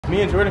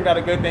me and Jordan got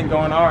a good thing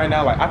going on right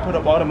now. Like, I put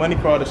up all the money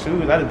for all the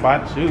shoes. I just buy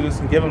the shoes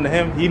and give them to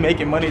him. He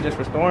making money just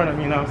restoring them,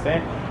 you know what I'm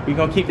saying? We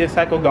gonna keep this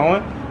cycle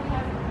going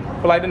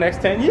for like the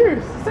next 10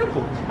 years.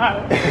 Simple.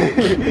 Got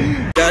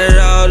it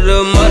out of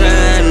the mud, I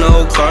had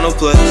no car, no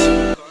place.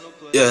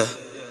 Yeah,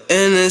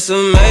 and it's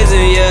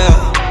amazing, yeah.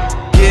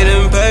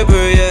 Getting paper,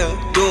 yeah.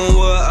 Doing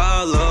what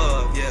I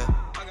love, yeah.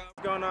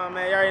 What's going on,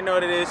 man? You already know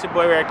what it is. It's your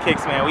boy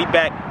rarekiqs, man. We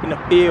back in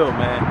the field,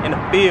 man. In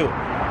the field.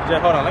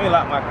 Just hold on, let me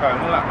lock my car.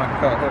 Hold on.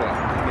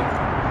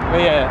 But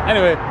yeah,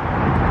 anyway,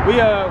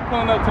 we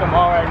pulling up to the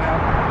mall right now.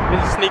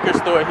 There's a sneaker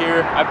store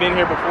here. I've been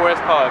here before.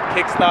 It's called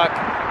Kickstock.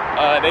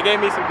 They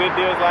gave me some good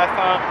deals last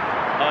time.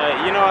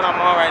 You know what I'm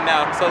on right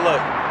now. So look,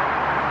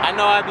 I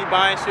know I be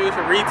buying shoes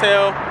for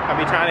retail. I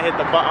be trying to hit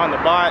the on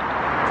the bot.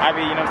 I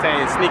be, you know what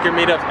I'm saying, sneaker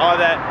meetups, all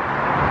that.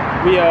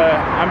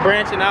 I'm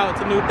branching out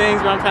to new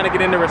things where I'm trying to get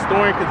into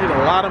restoring because there's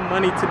a lot of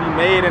money to be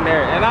made in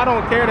there. And I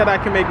don't care that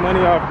I can make money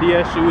off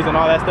DS shoes and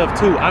all that stuff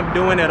too. I'm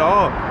doing it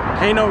all.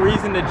 Ain't no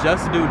reason to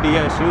just do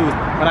DS shoes.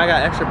 When I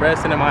got extra bread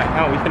sitting in my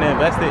account, we finna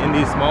invest it in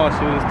these small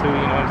shoes too,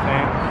 you know what I'm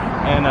saying?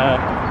 And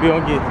we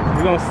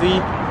gonna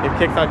see if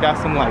Kickstock got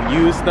some like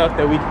used stuff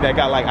that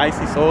got like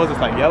icy soles,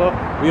 it's like yellow.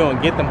 We gonna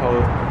get them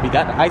hoes. We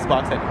got the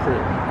icebox at the crib.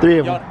 3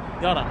 of them.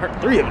 Y'all done heard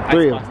 3 of them.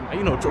 Three of them.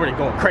 You know Jordan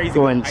going crazy.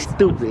 Going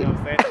stupid. You know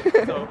what I'm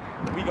saying? So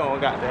we gonna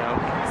goddamn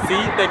see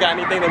if they got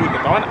anything that we can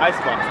throw in the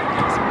icebox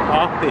and just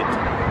pop it.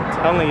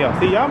 Telling y'all.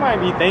 See, y'all might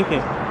be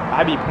thinking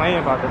I be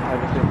playing about this type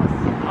of shit.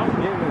 I'm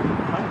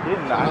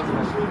getting the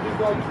icebox.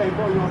 Hey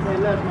bro, you wanna say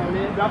left, my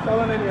man? Y'all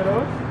selling any of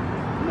those?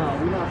 No,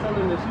 we're not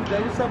selling the shoes.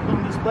 They just up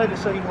on display to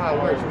show you how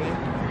it works, man.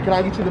 Can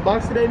I get you the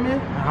box today,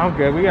 man? I'm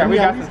good. We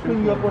got some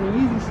clean you up on the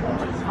easy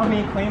stuff. I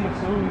mean, clean the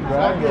shoes, bro.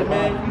 All good,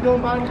 man. You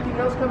don't buy anything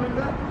else coming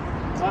back?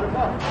 Buy the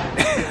box.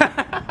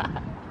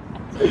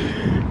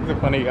 He's a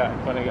funny guy.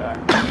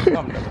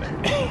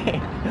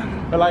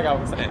 But like I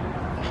was saying,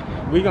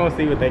 we gonna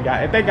see what they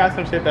got. If they got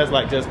some shit that's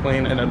like just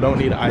clean and don't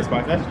need an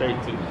icebox, that's straight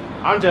too.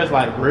 I'm just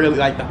like really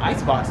like the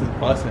icebox is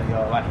busting,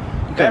 y'all. Like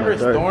that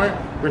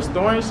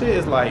restoring shit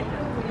is like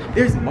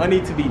there's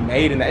money to be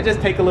made in that. It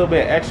just take a little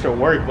bit extra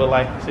work, but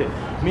like shit.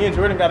 Me and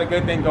Jordan got a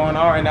good thing going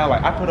on right now.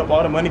 Like I put up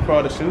all the money for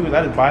all the shoes.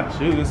 I just buy the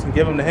shoes and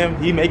give them to him.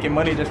 He making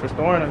money just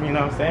restoring them, you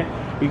know what I'm saying?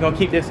 We gonna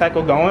keep this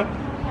cycle going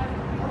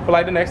for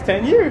like the next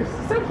 10 years.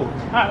 Simple.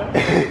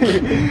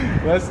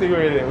 Let's see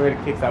where the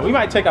kicks out. We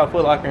might check out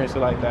Foot Locker and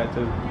shit like that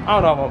too. I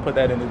don't know if I'm gonna put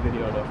that in this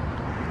video though.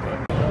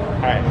 But,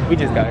 all right, we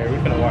just got here. We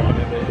finna walk in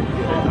the bed.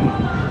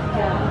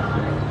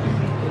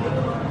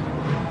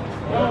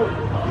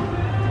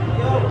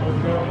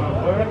 What's going on,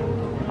 boy?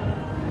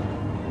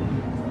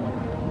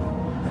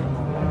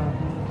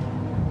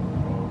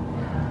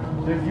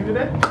 Just you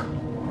today?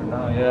 No,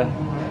 yeah.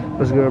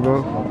 What's good,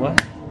 bro?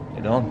 What?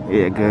 You doing?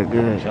 Yeah, good.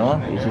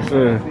 Chillin'? It's just, See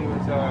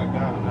what y'all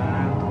got,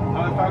 man. I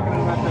was talking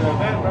about the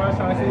event, bro. I was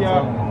trying to see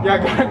y'all got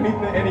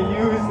any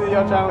use and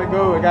y'all trying to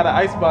go. We got an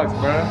icebox,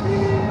 bro.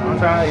 I'm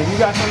trying. If you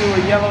got something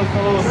with yellow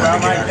soles, bro, I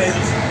might take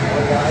it.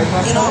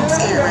 You know what I'm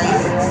saying, right?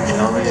 You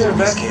know, raise your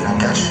biscuit, I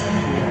got you.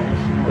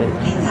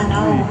 I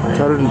know.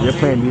 tell them you're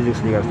playing music,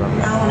 so you gotta stop I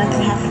that. don't want nothing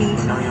to happen to you.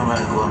 No, you don't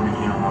gotta go up if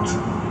you don't want to.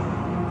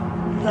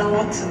 I don't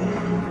want to.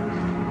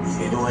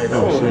 Either way,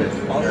 though.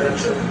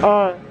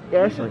 Oh, shit.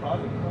 Yeah, actually.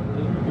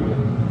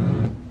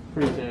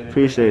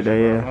 Appreciate that,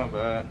 yeah. My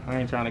bad. I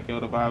ain't trying to kill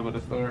the vibe of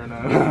the store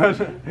now.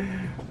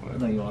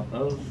 No, you want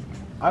those?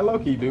 I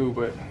low-key do,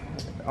 but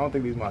I don't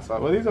think these are my size.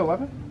 Well, these are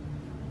 11?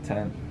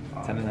 10.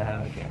 10 and a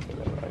half. I can't put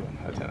that right.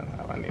 A 10 and a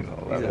half. I need an These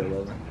 11. are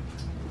 11.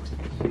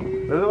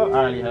 I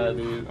already had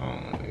these.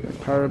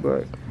 Power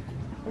black.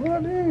 What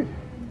about these?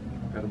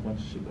 Got a bunch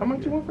of shit. How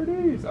much you want for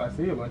these? I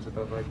see a bunch of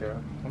stuff right there.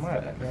 I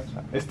might.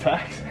 It's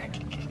tax.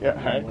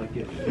 Yeah, right. Like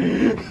it.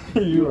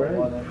 You right.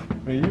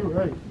 Man, you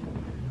right.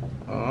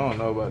 I don't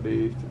know about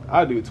these.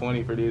 I do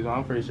 20 for these.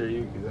 I'm pretty sure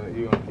you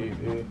gonna keep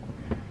these.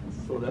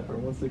 Sold that for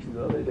 160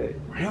 the other day.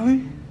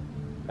 Really?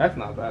 That's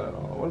not bad at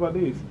all. What about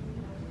these?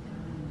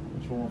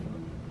 Which one?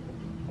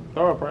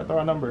 Throw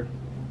a number.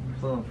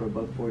 Selling for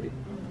 $140.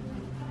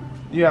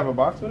 You have a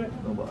box with it?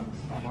 No box.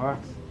 A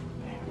box.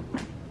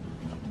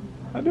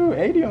 I do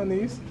 80 on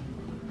these.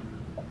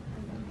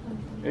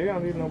 80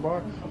 on these, no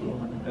box.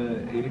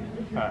 80.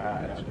 Alright,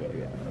 I got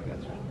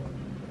you.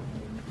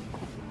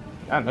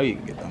 I know you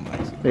can get them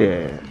boxes.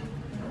 Yeah.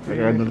 I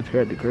got another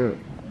pair at the crib.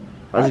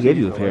 I just gave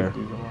you a pair.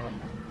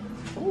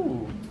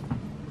 Ooh.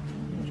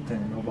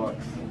 No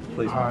box.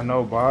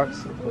 No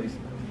box.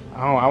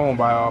 I won't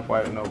buy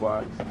off-white with no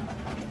box.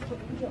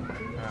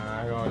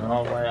 I go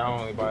off-white. I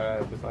only buy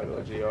that if it's like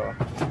a GR.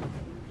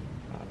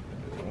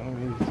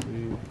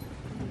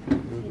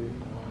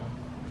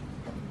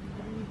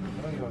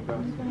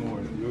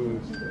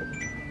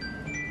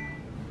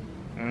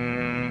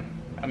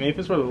 I mean, if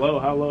it's really low,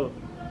 how low?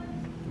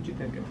 What you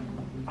thinking?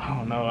 I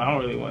don't know. I don't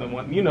really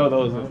want. You know,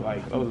 those is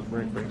like those is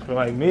bricks. For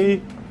like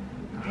me,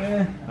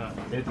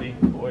 50,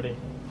 40.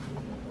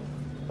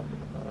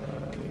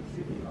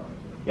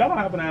 Y'all don't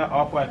happen to have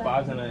off-white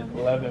 5s and an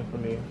 11 for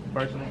me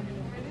personally.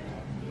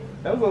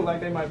 Those look like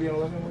they might be an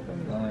 11 with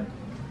them. 9.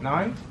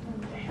 9?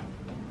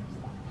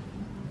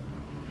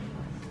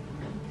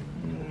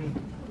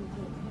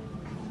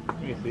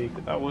 see,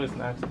 because I would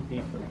snatch the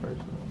heat for the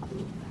first one,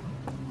 too.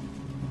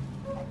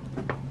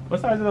 What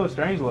size are those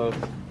Strange Lows?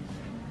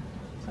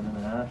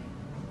 7.5.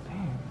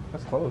 Damn,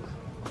 that's close.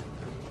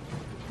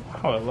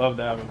 I would love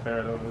to have a pair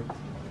of those.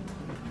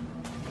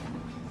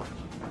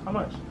 How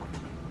much?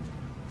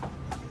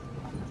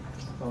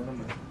 Phone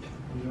number.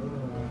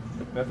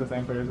 That's the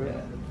same pair, is it?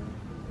 Yeah.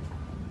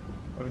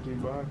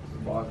 OG box.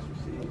 Box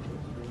receipt.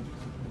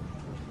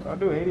 I'll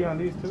do 80 on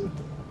these too.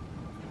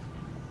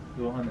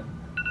 Do 100.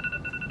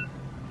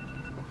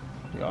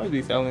 You always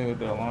be selling me with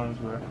the alarms,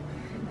 bro.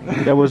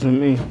 That wasn't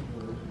me.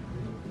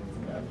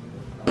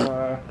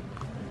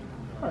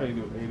 Probably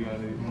do 80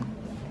 on these.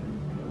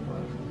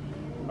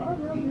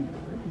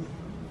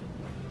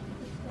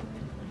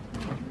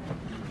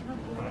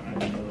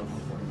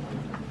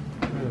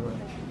 Really?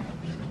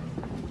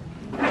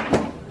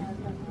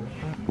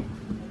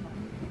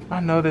 I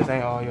know this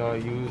ain't all y'all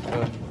use,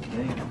 but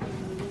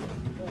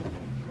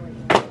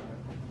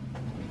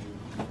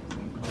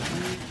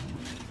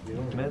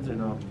Meds or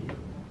no?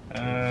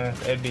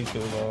 it'd be too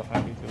low.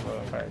 I'd be too low.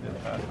 Probably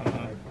just pass on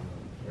that.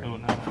 Oh,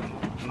 no,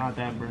 not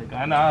that brick.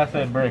 I know I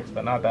said bricks,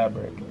 but not that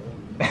brick.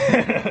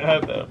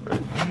 Not that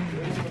brick.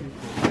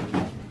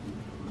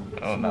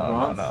 Oh,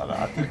 no.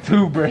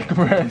 2 brick,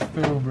 bro. It's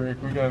 2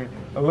 brick. We got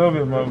a little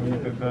bit more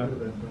meat than that.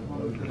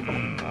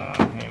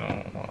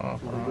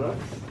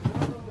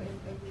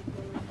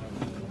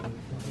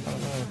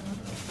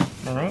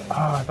 Maroon? Oh,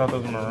 I thought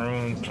those were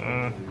maroons.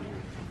 I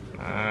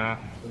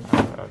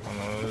don't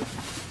know.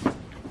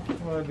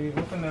 What, dude?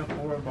 What's in that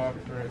 4 box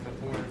right? The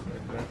 4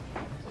 right there.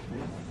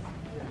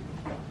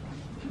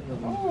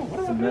 Oh,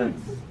 what are these?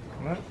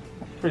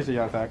 Pretty sure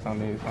y'all tax on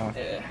these, huh?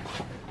 Yeah.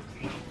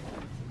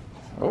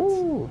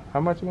 Oh,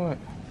 how much you want?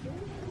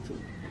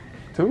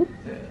 2?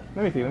 Yeah.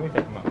 Let me see. Let me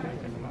check them out.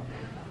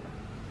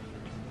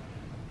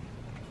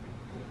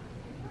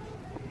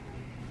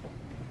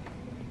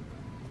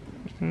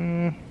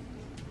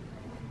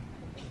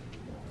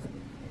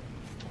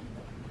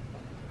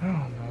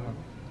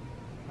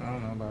 I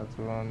don't know about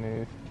 2 on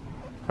these.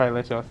 Probably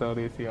let y'all sell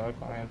these to y'all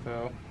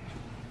clientele.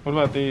 What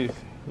about these?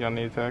 Y'all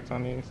need tax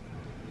on these?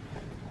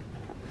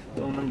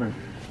 Phone number.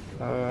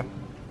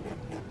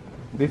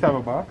 These have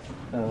a box?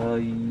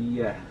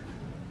 Yeah. I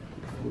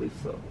believe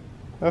so.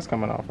 That's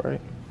coming off,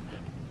 right?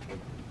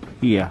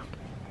 Yeah.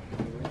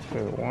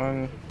 Okay,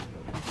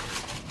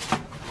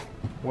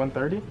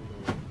 130?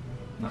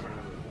 No.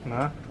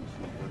 Nah?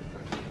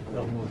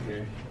 They'll move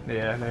here.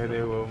 Yeah,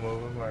 they will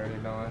move. I'm already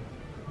knowing.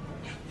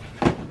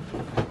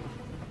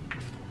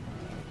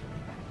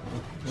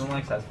 You don't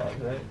like size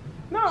 5, right?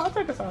 No, I'll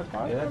take a size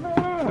 5.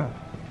 Yeah.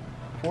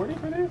 40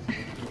 for this?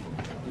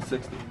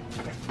 60.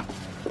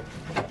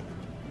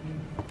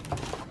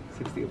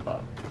 60 a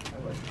pop.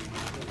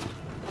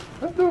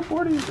 Let's do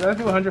 40. Let's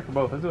do 100 for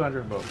both. Let's do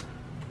 100 for both.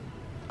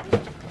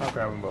 I'll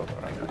grab them both.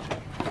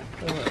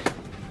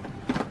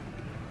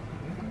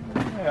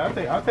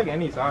 Yeah, I'll take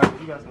any size.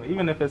 You got some,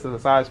 even if it's a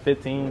size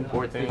 15,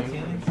 14.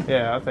 15?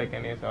 Yeah, I'll take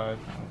any size.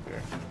 I don't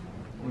care.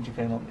 What'd you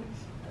pay on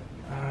these?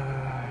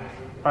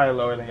 Probably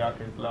lower than y'all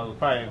could.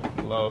 Probably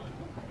low.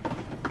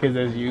 Because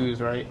it's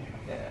used, right?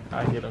 Yeah.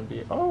 I get them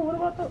deep. Oh, what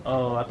about those?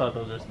 Oh, I thought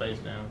those were Space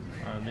Jams.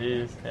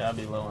 These, yeah, I'll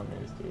be low on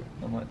these too.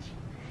 How much?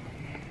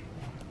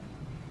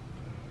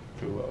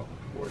 Too low.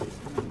 40.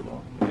 Too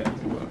low. Yeah,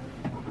 too low.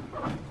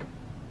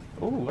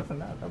 Oh, what's in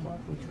that? That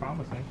box looks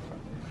promising.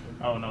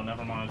 Oh, no,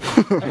 never mind.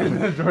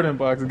 The Jordan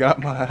box got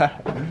my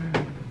eye.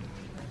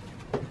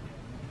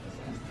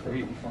 That's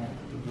 3.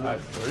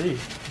 That's 3.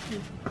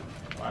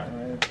 Wow.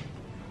 Alright.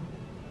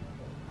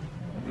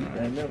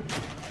 Brand new.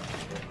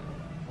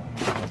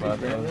 About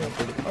those.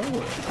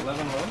 Oh,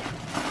 11 low?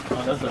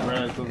 Oh, that's the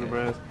bread. Those are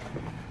breads.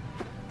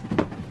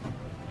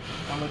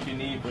 How much you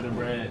need for the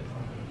bread?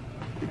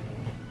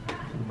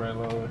 The bread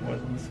load. More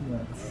than some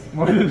nuts.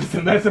 More than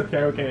some. That's okay.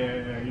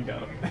 Okay, yeah, you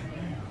got it.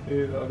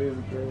 These are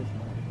great.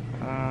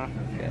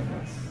 Okay,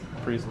 that's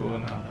Preschool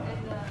now.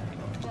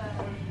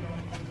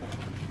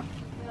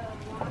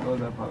 what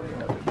that probably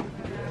have.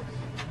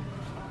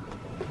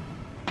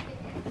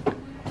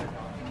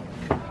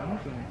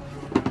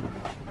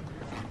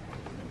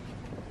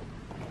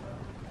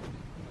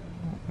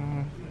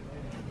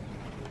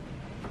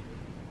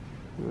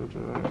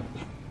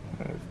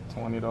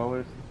 $20.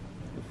 The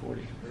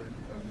 40.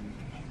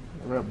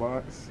 Red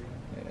box.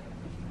 Yeah.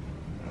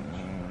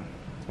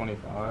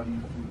 25.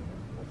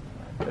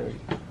 30.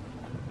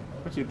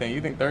 What you think?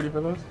 You think 30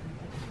 for those?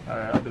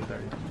 Alright, I'll do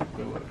 30.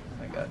 Good luck.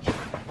 I got you.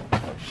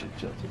 Oh shit,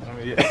 Chelsea. I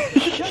mean,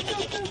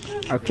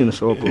 yeah. I couldn't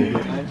soak over.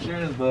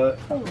 Insurance, but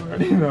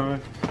You know,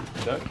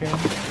 duck can.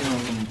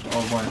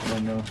 all white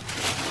right now.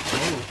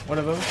 Oh, what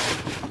are those?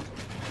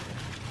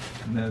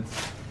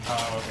 Nets.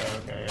 Oh,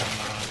 okay, yeah, no.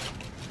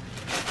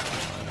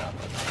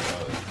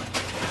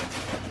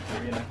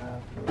 3.5.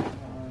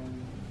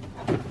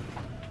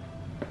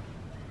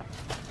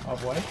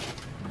 Off white?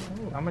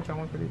 Oh, how much I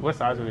want for these? What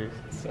size are these?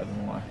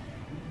 7Y.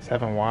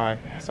 7Y.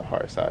 That's a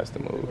hard size to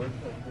move.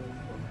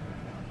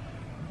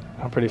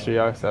 I'm pretty sure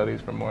y'all sell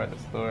these for more at the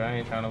store. I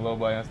ain't trying to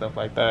lowball and stuff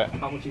like that.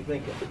 How much you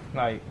thinking?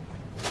 Like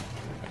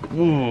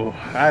Ooh,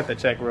 I have to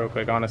check real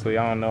quick, honestly.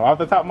 I don't know. Off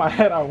the top of my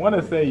head, I want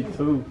to say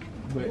 2.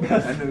 But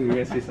I knew you were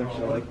gonna say some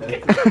shit like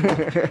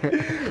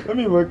that. let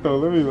me look though.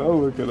 I'll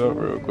look it up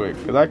real quick.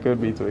 Because I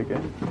could be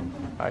tweaking.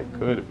 I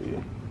could be.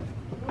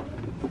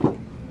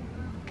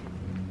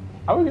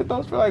 I would get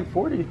those for like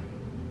 40.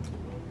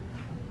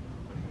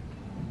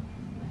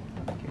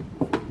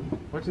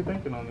 What you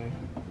thinking on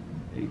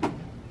these? 8.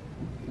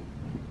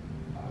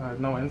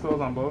 No insoles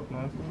on both? No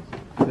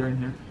insoles? They're in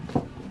here.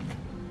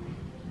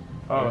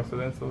 Oh, so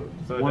then so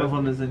One of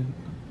them is in.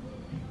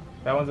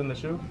 that one's in the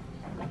shoe?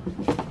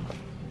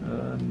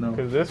 No.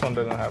 Because this one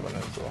doesn't have an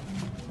insole.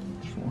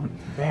 Which one?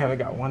 Damn, they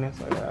got one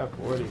insole. I have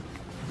 40.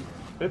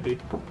 50.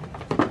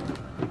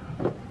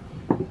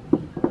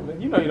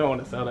 You know you don't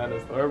want to sell that in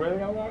the store, but they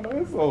got no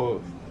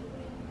insoles.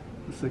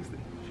 60.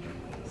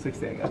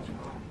 60, I got you.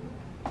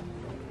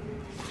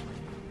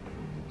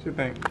 What you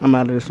think? I'm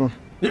out of this one.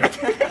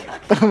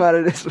 I'm out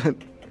of this one.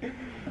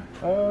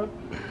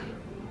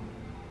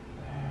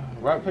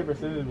 Rock, paper,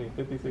 scissors me.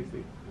 50,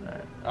 60.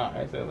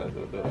 Alright, so let's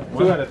do it.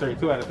 2 out of 3.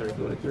 2 out of 3.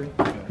 2 out of 3.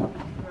 Yeah.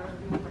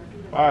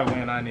 If I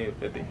win, I need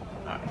 50.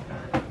 Alright.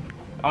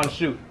 On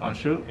shoot. On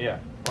shoot? Yeah.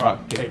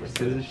 Rock, paper,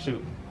 scissors,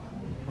 shoot.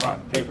 Rock,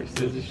 paper,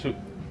 scissors, shoot.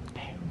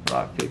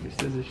 Rock, paper,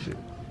 scissors, shoot.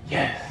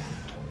 Yes.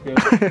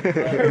 Good.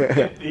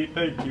 50,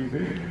 thank you.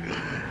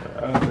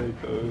 I'll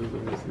take those.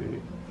 Let me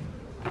see.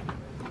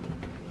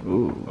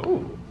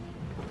 Ooh.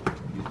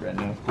 Right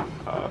now.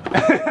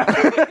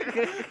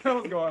 That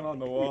was going on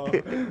the wall.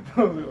 That was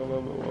going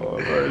on the wall.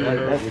 Bro, you know.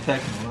 You're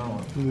texting on that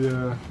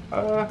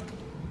one.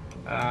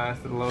 Yeah. It's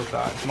the low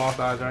size. Small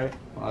size, right?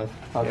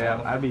 5.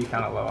 Yeah, I'd be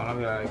kind of low. I'd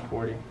be like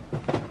 40.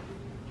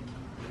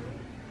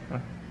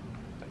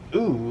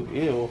 Ooh,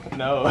 ew.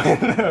 No.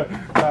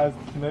 Size,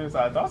 maybe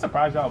size. I'm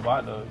surprised y'all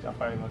bought those. Y'all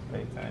probably must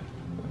pay 10.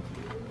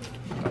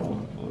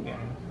 Oh, full game.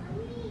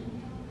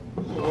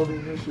 What all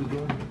these issues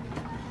doing?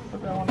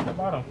 Put that one at the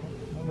bottom.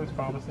 That looks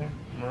promising.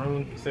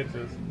 Maroon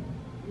 6s.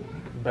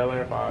 Bel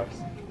Air 5s.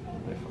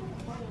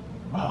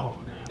 Oh.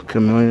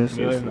 Chameleons.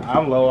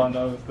 I'm low on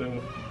those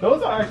too.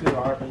 Those are actually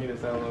hard for me to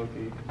sell low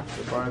key.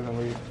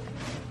 Surprisingly.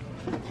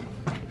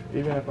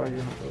 Even if I get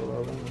them so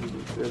low, let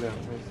me sit down.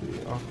 Let me see.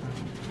 Okay.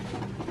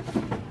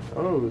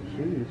 Oh,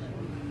 jeez.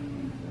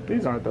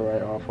 These aren't the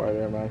right Off-White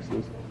Air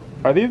Maxes.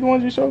 Are these the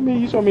ones you showed me?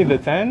 You showed me the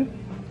 10?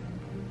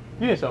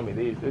 You didn't show me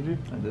these, did you?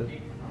 I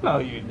did. No,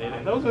 you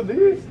didn't. Those are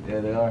these? Yeah,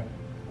 they are.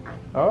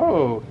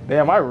 Oh,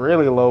 damn, I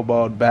really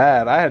lowballed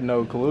bad. I had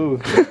no clue.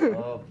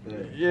 Oh,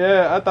 good.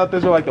 Yeah, I thought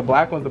these were like the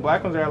black ones. The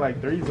black ones are at like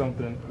 3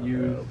 something.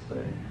 Used.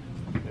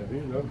 Yeah,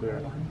 these up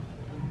there.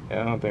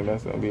 Yeah, I don't think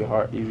that's gonna be a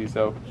hard, easy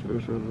sell.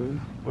 Which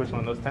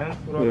one? Those 10s?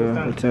 What Yeah,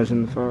 about the those 10s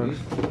and the 5s.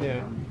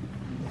 Yeah.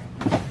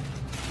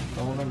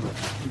 Don't remember.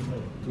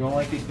 You don't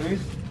like these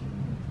 3s?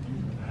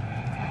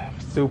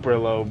 Super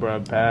low, bro.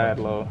 Bad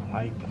low.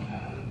 Like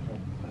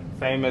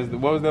same as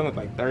what was them?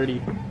 Like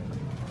 30.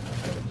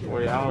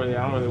 40. I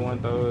don't really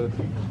want those.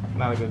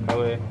 Not a good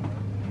color.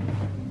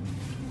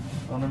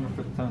 Phone number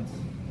for the 10s.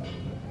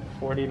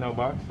 40, no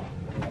box.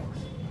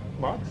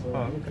 Box?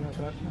 Oh, you can have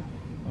that.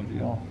 Oh, do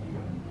y'all?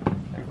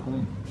 They're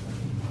clean.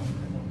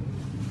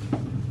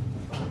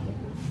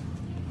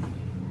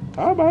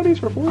 I'll buy these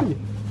for 40.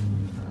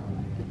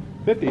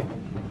 50.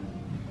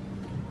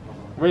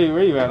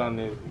 Where you at on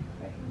these?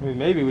 I mean,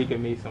 maybe we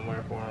can meet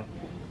somewhere for them.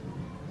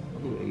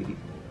 I'll do 80.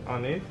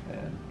 On these?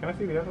 Yeah. Can I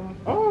see the other one?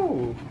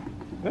 Oh,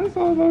 that's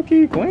all low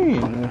key clean.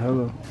 Yeah,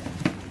 hello.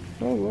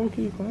 So low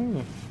key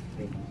clean.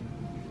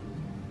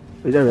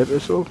 Is that retro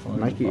soul?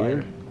 Nike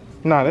Air?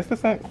 Nah, that's the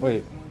same.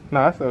 Wait,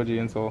 nah, that's the OG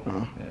insole.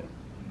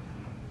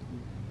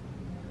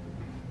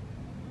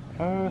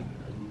 Yeah.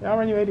 Yeah, I'll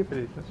run you 80 for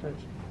these. That's right.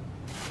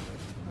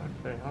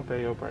 Okay, I'll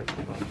pay your price.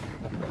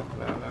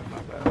 No, that's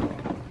not bad at all.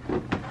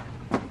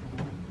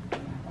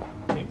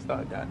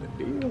 Kingstar got the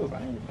deals. I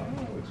ain't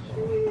playing with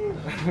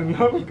you.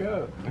 No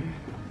go.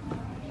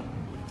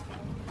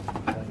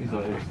 These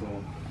are air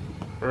sold.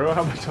 For real,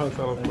 how much y'all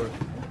sell them for?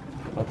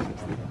 About 60.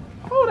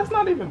 Oh, that's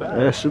not even bad.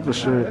 Yeah, super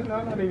shit. It's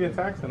not even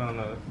taxing on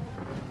those.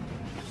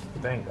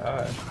 Thank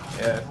God.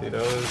 Yeah, see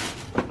those.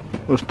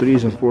 Those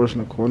 3s and 4s in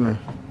the corner.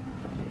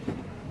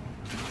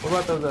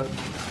 What about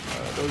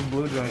those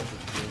blue joints?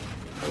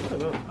 What are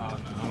those? Oh, no, I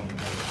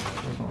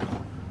don't know.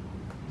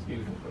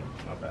 Excuse me,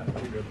 my bad.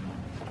 You're good.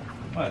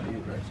 What are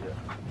these right here?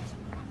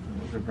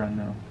 Those are brand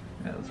new.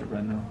 Yeah, those are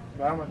brand new.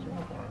 But how much you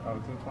want for it? Oh,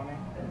 220?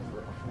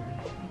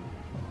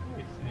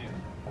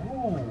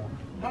 Oh,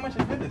 how much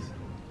is this?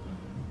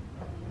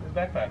 This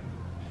backpack.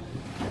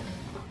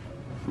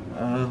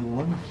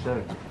 Let me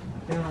check. I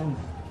think I'm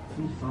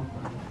 2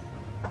 something.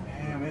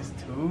 Damn, it's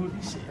 2.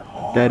 This shit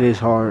hard. That is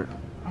hard.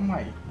 I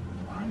might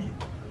run it.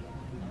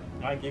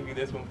 Might give you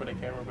this one for the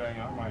camera bag. I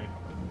might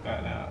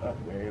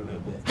upgrade a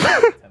little bit.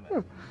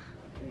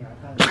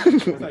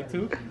 It's like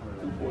 2?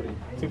 240.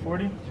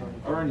 240?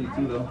 I already need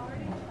 2 though.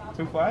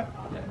 2 flat?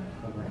 Yeah.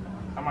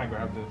 I might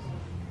grab this.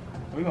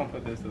 We're gonna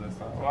put this to the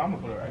side. Well, I'm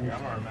gonna put it right here.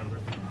 I'm gonna remember.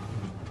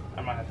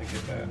 I might have to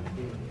get that.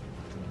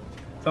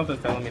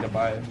 Something's telling me to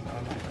buy it.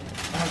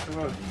 How much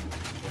was it?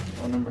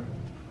 Phone number.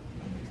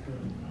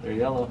 They're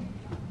yellow.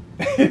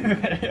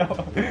 They're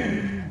yellow.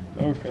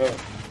 Okay.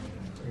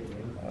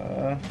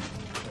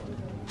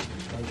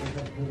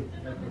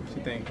 What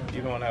you think?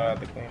 You don't have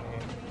to clean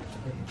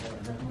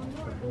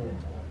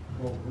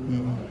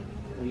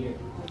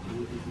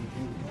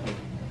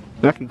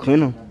I can clean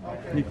them.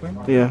 You clean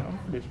them? Yeah.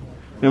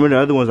 Remember the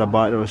other ones I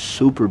bought that was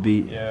super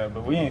beat? Yeah,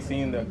 but we ain't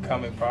seen the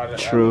coming product.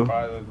 True.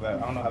 Products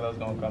that, I don't know how those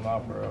gonna come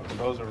out for real.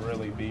 Those are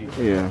really beat.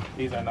 Yeah.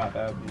 These are not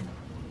that beat.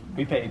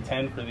 We paid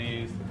 10 for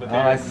these, but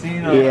I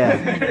seen them. Yeah.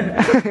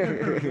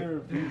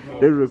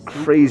 They were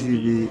crazy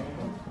beat.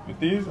 But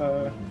these,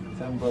 $10.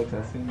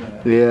 I seen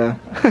that. Yeah.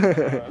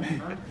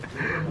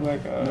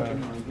 like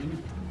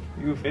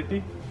you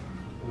 50?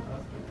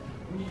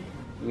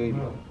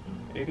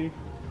 80?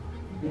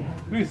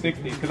 We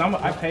 60, because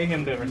I pay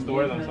him to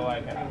restore them, so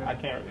like I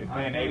can't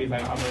paying 80.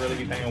 Like I'm gonna really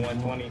be paying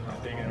 120, I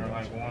think, or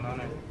like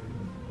 100.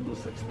 Do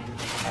 60.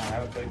 I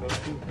would take those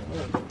too.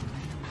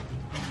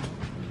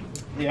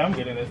 Yeah, I'm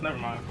getting this. Never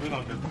mind. We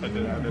don't just put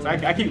this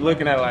out. I keep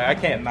looking at it like I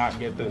can't not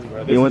get this,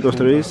 bro. This You want is those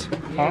cool. threes?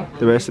 Huh?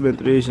 The rest have been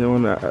threes. You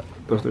want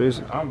those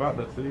threes? I'm about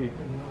to see.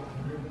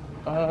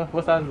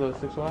 What size is those?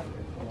 6Y?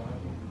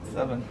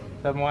 7.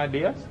 7Y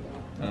DS?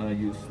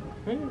 Used.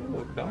 Hey,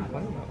 look, don't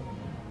play them.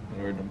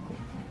 Wear them.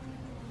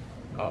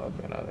 Oh,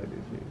 okay, no, that is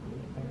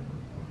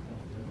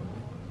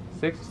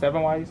it.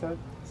 7Y you said?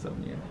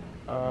 7, yeah.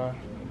 I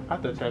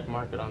have to check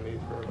market on these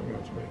for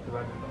because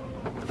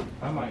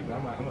I'm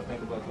gonna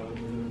think about those.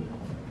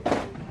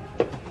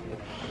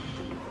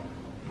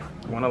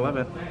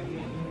 111.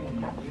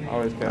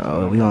 Always catch.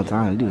 Oh, we on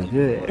time. We doing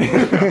good.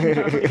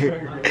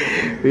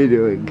 We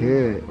doing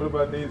good. What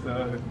about these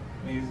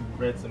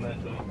red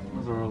cement joints?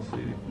 Those are all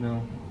CD.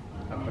 No.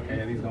 Oh,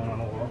 okay, these going on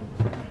the wall.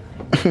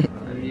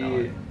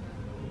 Yeah.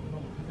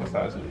 What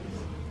size are these?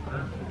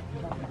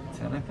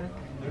 10, I think.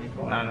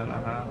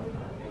 9.5.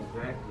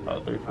 Oh,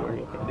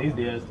 340. These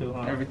DS too,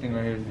 huh? Everything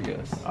right here is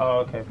DS. Oh,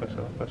 okay, for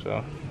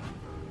sure.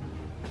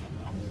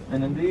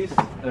 And then these,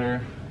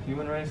 they're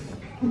human race.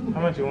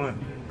 How much you want?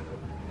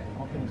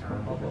 All things for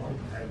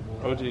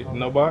OG,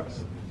 no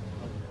box?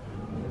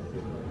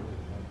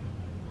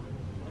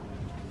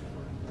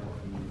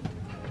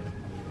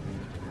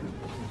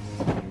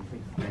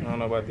 I don't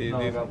know about these. No,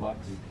 These got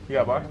box. You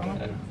got box on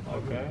them? Yeah.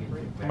 Okay.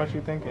 How much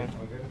you thinking?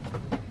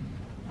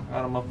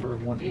 Got them up for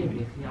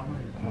 180. Oh,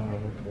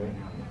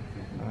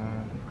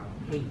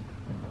 okay.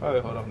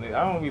 Hold up. I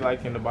don't be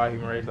liking to buy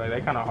human race. Like,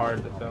 they kind of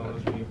hard to sell.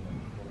 Unless you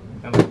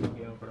get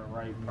them for the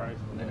right price.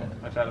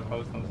 I try to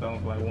post them selling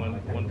for like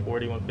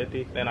 140,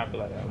 150. Then I feel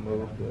like I'll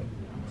move. But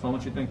So how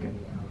much you thinking?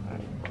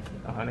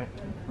 100.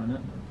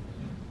 100?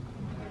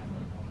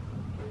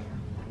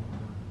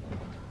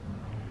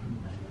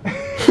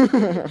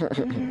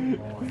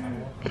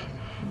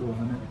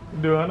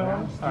 Do 100?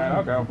 Alright,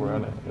 I'll go for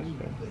 100.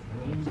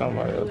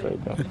 Somebody else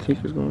take them. I think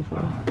it's going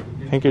for.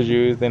 Tinker's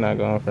used, they're not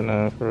going for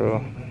none for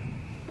real.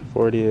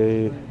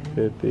 48,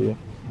 50,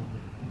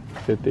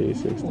 50,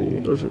 60.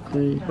 Those are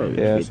clean. Probably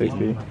Yeah, 50.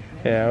 60.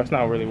 Yeah, it's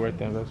not really worth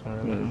the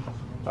investment, really.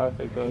 I'll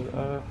take those.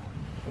 I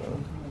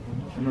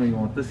know you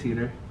want this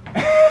heater.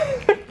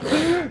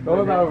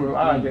 Those are,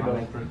 I'll get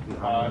those for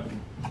 5.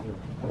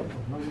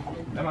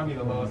 That might be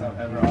the lowest I've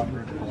ever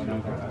offered for one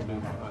of those I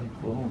do.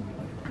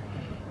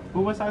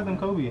 Ooh, what size them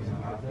Kobe's?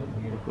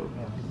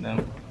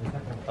 Them.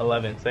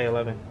 11. Say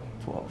 11.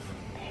 12.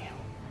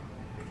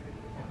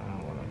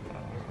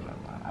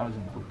 I was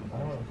in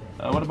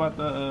what about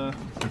the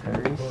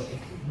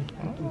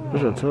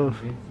Those are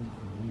tough.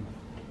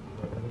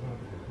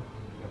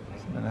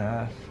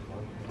 10.5.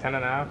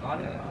 10.5? Nah,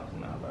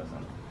 bro.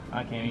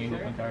 I can't even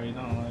hoop in Curry's. I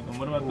don't like them.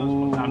 What about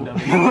those? I'm done.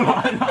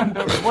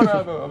 What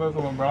are those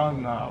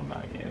LeBron? No, I'm not.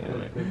 I can't do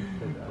it.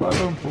 What are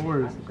those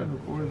 4s? What kind of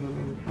 4s are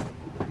those?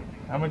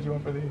 How much you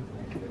want for these?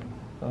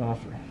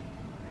 Offer.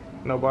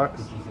 No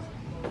box?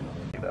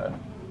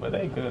 But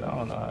they good. I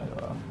don't know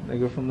how They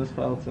go from this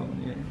file to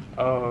one, yeah.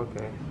 Oh,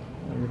 okay.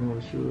 Everything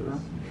with the shoe is.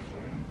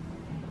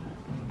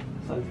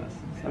 Size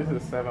This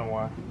is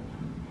 7Y.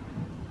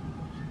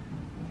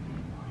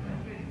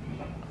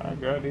 I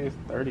got these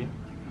 30.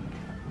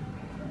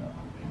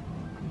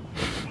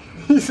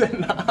 He said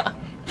nah.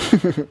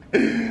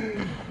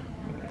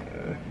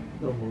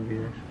 Don't move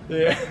here.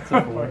 Yeah. It's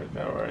up for I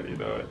already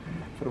know it.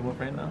 Put them up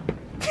right now.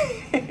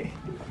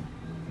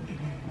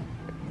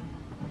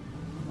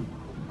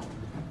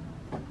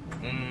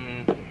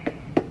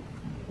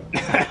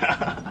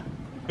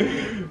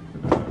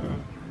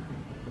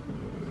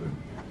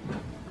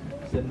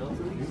 Said no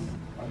to these?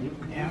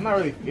 Yeah, I'm not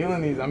really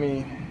feeling these. I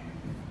mean,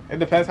 it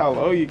depends how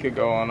low you could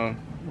go on them.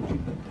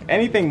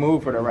 Anything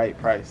move for the right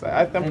price.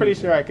 Like, I'm pretty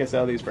sure I could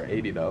sell these for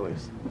 $80.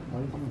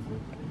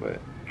 But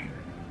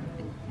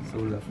So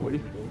what is that,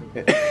 40?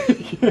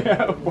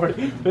 yeah,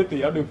 40,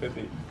 50. I'll do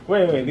 50.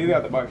 Wait. These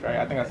got the box, right?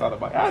 I think I saw the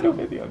box. I'll do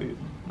 50 on these.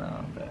 No,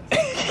 I'm fast.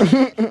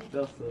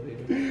 They'll still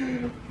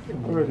here.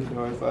 Where did you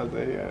know? So I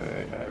say,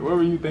 yeah. What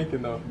were you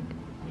thinking though?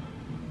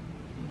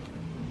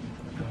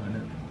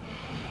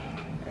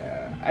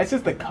 Yeah. It's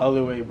just the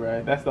colorway,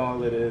 bro. That's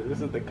all it is.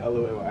 This is the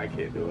colorway why I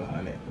can't do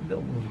 100.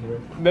 They'll move, bro.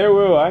 They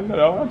will. I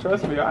know.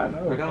 Trust me. I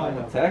know. I got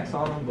like a tax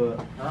on them, but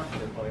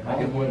I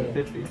get more than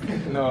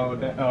 50. No.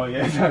 Oh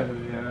yeah.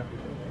 Yeah.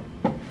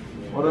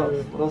 What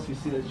else? What else you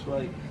see that you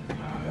like?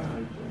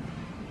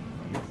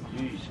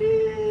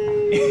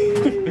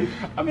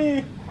 I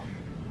mean,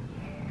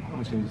 How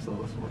much can you sell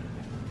this for?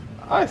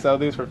 I sell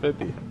these for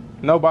 50.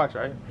 No box,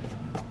 right?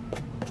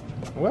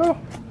 Well,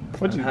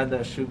 what I you had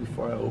that shoe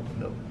before I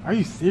opened up. Are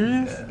you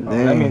serious? Yeah. Oh,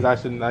 that means I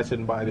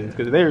shouldn't buy these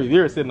because they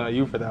were sitting on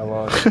you for that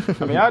long.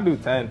 I mean, I'll do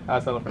 10.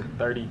 I'll sell them for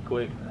 30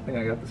 quick. I think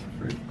I got this for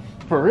free.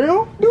 For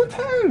real? Do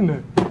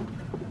 10.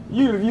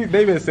 You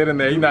they've been sitting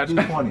there. You not Do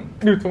 20.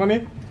 Do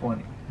 20?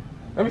 20.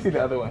 Let me see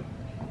the other one.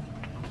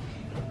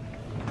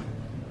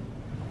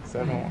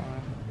 7.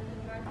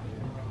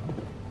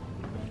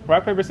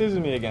 Rock, paper, scissors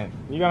me again.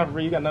 You got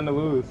nothing to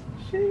lose.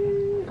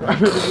 Rock,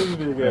 paper, scissors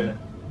me again.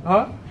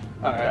 Huh?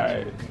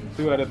 Alright.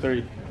 2 out of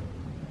 3.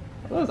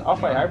 Those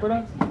off-white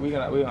hybrids? We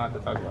don't have to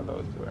talk about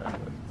those 2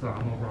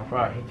 hybrids.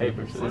 Rock,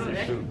 paper, scissors,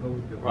 shoot.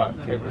 Rock,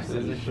 paper,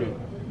 scissors, shoot.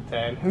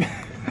 10.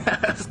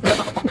 Let's go.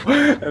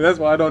 And that's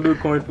why I don't do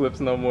coin flips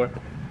no more.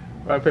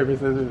 Rock, paper,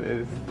 scissors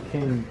is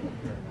king.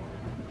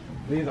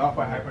 These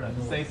off-white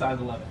hybrids, same size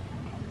 11.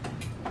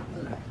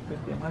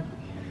 50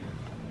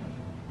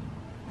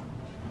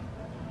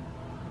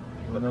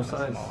 No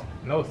size. Small.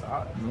 No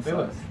size. No They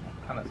look size.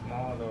 kind of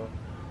small though.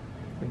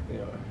 I think they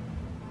are.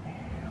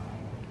 Damn.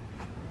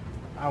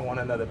 I want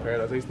another pair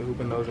of those. I used to hoop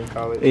in those in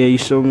college. Yeah, you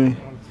showed me.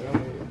 I'm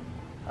telling you.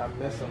 I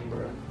miss them,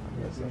 bro. I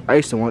miss them. I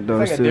used to want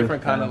those It's like a too.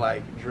 different kind of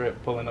like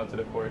drip pulling up to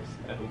the course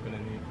and hooping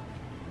in these.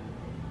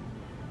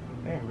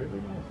 Damn, really?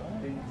 No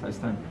size? Size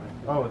 10.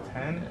 Oh,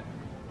 10?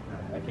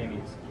 I can't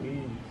even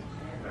squeeze.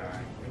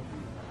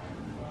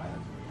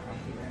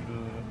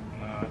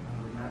 Nah.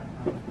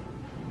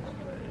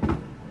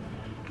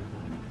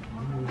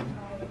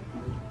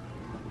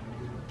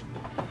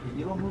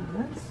 You don't move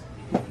nets?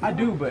 I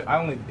do, but I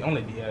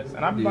only DS,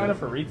 and I've been buying it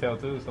for retail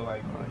too. So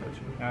like,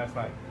 it's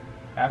like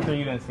after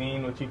you done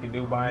seen what you can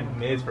do buying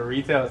mids for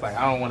retail, it's like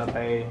I don't want to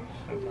pay.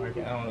 I don't want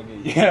to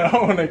get I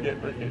don't want to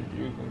get freaking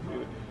used.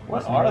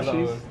 What are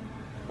these?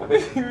 What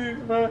is these,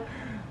 bro?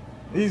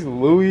 These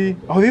Louis.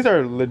 Oh, these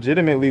are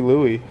legitimately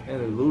Louis. Yeah,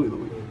 they're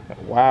Louis.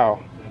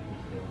 Wow.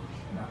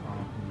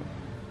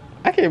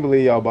 I can't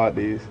believe y'all bought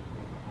these.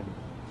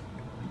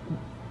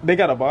 They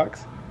got a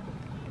box.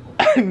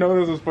 I know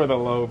this was for the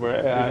low, bro.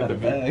 They got a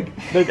bag.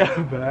 They got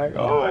a bag.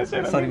 Oh, I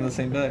said It's not even the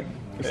same bag.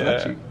 It's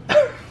not cheap.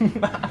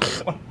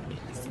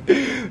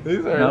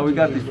 These are. No, we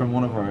got these from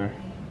one of our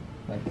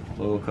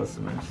loyal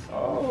customers.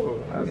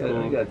 Oh, that's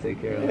cool. We gotta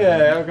take care of them.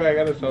 Yeah, okay, I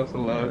gotta show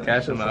some love.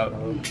 Cash them out.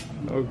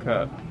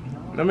 Okay.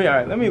 Let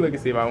me look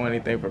and see if I want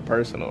anything for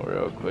personal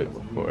real quick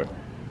before.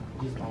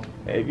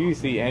 Hey, if you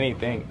see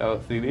anything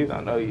else, see these,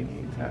 I know you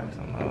need time.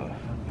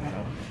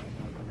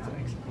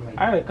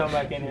 I gotta come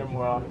back in here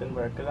more often,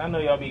 bro, because I know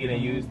y'all be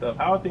getting used stuff.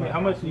 How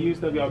much used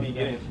stuff y'all be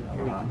getting?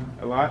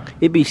 A lot?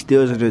 It be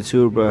steals in there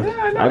too, bro. Yeah,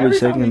 I know. I be Every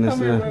time checking we this come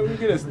here, up. bro, we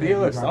get a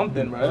steal or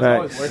something, bro. It's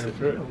always worth the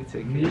trip. We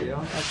take care of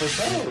y'all. For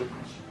sure.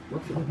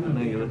 I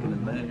know you're looking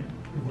in there.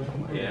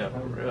 Yeah, for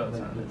real.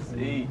 Trying to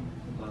see.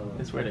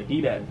 That's where the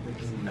heat at.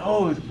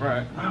 Those,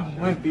 bro. I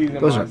want these in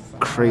Those my are size.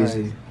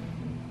 crazy.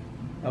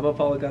 How about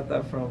Paula got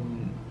that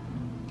from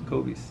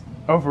Kobe's?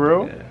 Oh, for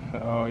real?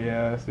 Yeah. Oh,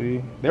 yeah,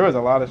 see. There was a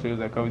lot of shoes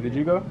at Kobe. Did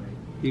you go?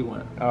 He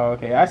went. Oh,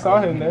 okay. I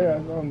saw him there.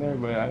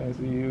 But I didn't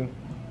see you.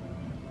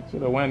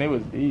 Should have went. It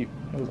was deep.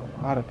 There was a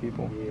lot of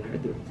people.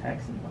 They're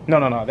taxing.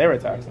 No. They were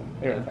taxing.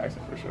 They were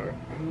taxing for sure.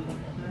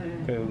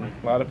 Because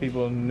a lot of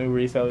people, new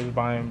resellers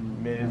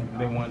buying mid,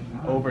 they want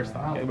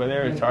overstock, but they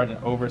were charging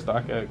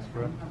overstock X,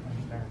 bro.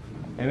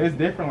 And it's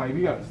different. Like, if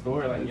you got a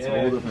store, like, It's a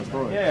whole different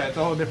story. Yeah, it's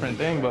a whole different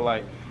thing. But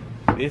like,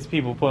 these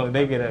people pulling,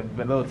 they get a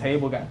little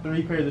table, got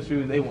 3 pairs of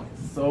shoes. They want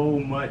so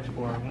much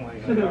for them. I'm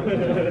like,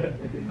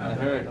 I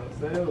heard on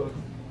sales.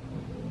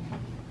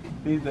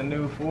 These the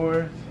new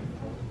 4s.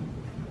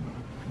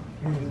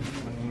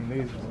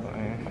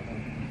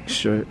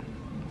 Shit.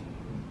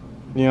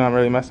 You not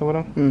really messing with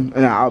them?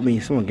 I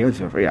mean, someone gave it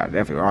to me free. I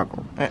definitely rock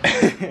them.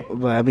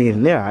 But I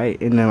mean, they're alright.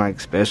 And they're like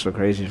special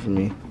crazy for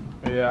me.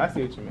 Yeah, I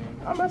see what you mean.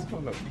 I'm messing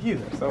with them.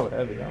 These are so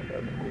heavy. I'm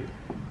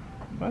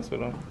mess with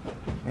them.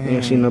 You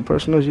ain't seen no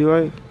personals you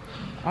like?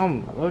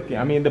 I'm looking.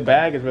 I mean, the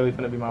bag is really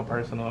gonna be my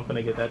personal. I'm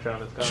gonna get that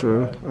Travis Scott.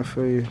 True. Bag. I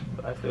feel you.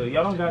 I feel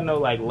y'all don't got no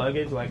like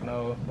luggage, like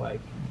no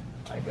like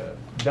a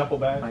duffel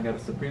bag. I got a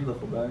Supreme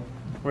duffel bag.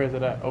 Where is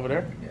it at? Over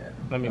there? Yeah.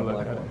 Let me A look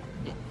black at it. one.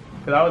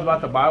 Cause I was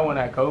about to buy one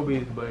at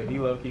Kobe's, but he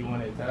low-key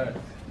wanted that.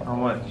 How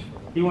much?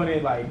 He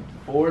wanted like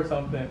 4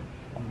 something,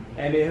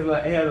 and it was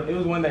like it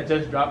was one that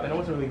just dropped, and it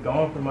wasn't really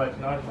going for much.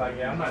 And I was like,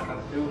 yeah, I'm not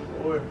gonna do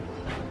 4.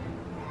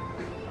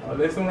 Oh,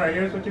 this one right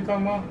here is what you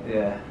talking about?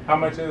 Yeah. How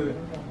much is it?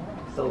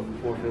 Sold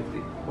for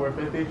 $450.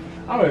 450.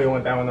 I don't really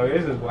want that one though.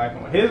 It's just black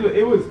one.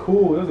 It was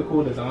cool. It was a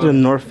cool design. It's a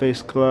North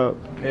Face Club.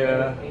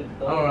 Yeah.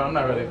 I'm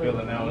not really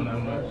feeling that one that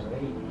much.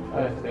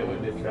 I just stay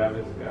with this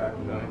Travis Scott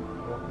joint.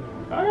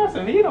 I got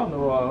some heat on the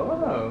wall.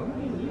 Oh.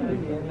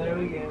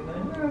 We getting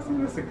there. I see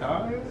the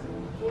cigars.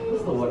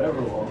 This the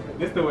whatever wall.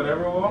 This the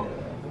whatever wall?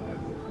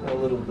 That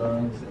little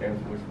dunks, Air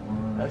Force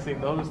One. I see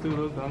those two.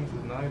 Those dunks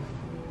is nice.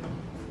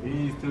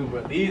 These two,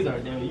 bro. These are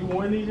damn. You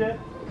worn these yet?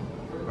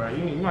 Bro,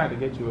 you might have to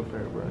get you a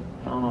pair, bro.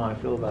 I don't know how I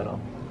feel about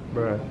them.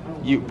 Bro,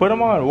 you put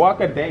them on. Walk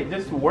a day.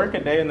 Just work a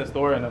day in the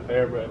store in a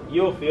pair, bro.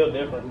 You'll feel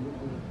different.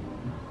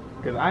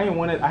 Cause I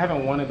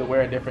haven't wanted to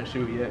wear a different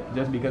shoe yet,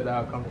 just because of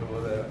how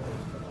comfortable they are.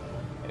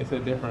 It's a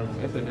different.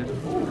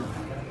 Ooh.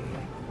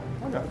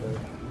 I got that.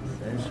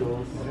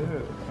 Essentials. Yeah.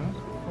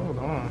 Hold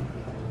on.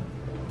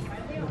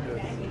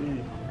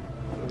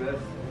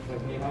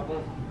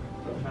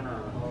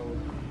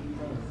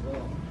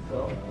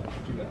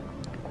 What you got?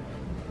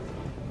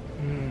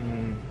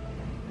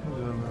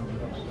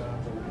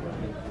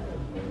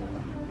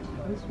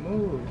 It's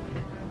smooth.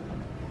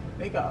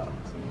 They got.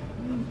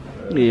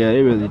 Yeah,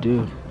 they really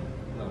do.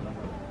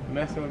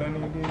 Messing with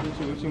any of these?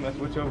 What you mess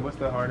with? What's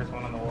the hardest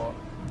one on the wall?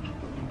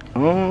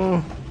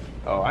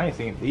 Oh, I ain't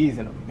seen these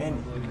in a minute.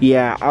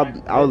 Yeah, I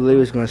was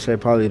literally gonna say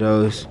probably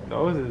those.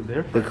 Those is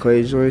different. The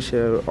clay joints,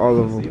 yeah, all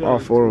of them, all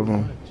four of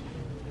them.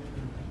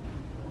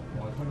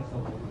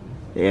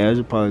 Yeah, those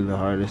are probably the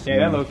hardest. Yeah,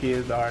 that low key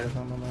is the hardest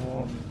one on the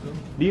wall.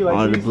 Do you like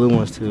all these? the blue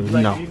ones too.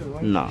 Like No, these as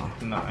well? no,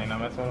 Nah, ain't not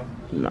messing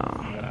with them? no.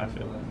 Yeah, I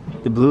feel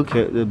that. The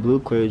blue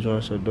clay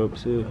joints are dope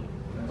too.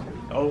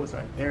 Those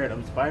right there,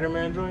 them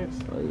Spider-Man joints.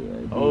 Oh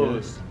yeah,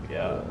 Those,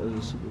 yeah. Those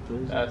are super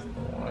crazy. That's the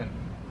one.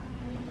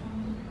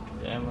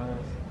 Damn nice.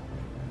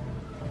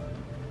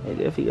 They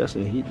definitely got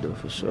some heat though,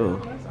 for sure.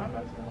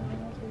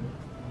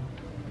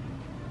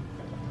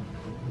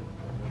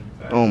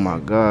 Oh my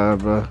god,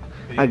 bro.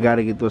 I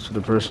gotta get those for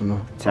the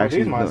personal. Taxi,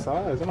 these my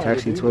size.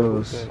 Taxi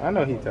 12s. I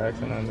know he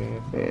taxing on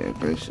these. Yeah,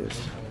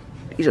 gracious.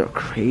 These are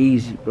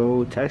crazy,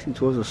 bro. Taxi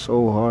 12s are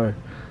so hard.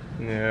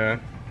 Yeah.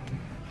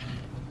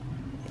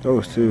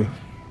 Those too.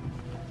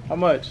 How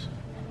much?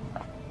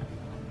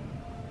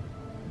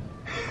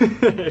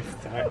 It's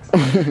tax.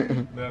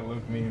 That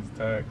look means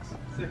tax.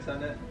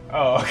 600.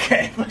 Oh,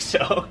 okay, for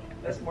sure.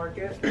 That's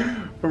market.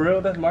 For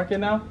real? That's market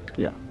now?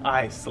 Yeah.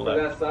 I For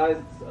slept. that size,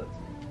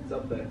 it's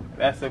up there.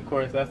 That's of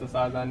course. That's the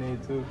size I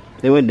need too.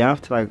 They went down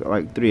to like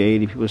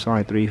 380. People selling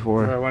like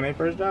 340. Bro, when they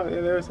first dropped, yeah,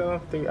 they were selling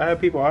for I had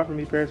people offer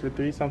me pairs for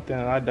 3 something,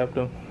 and I dumped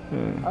them.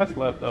 I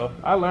slept though.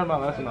 I learned my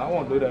lesson. I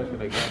won't do that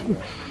shit again.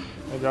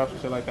 They drop some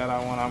shit like that.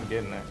 I'm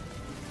getting it.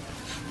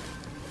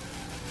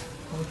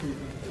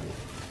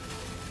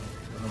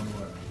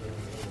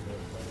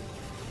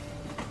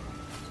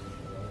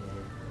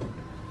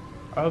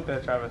 I hope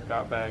that Travis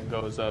Scott bag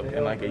goes up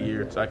in like a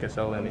year so I can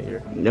sell it in a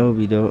year. That would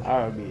be dope.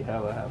 I would be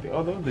hella happy.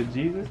 Oh, those the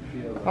Jesus?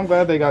 I'm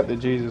glad they got the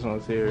Jesus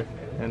ones here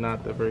and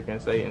not the freaking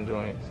Satan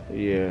joints.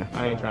 Yeah.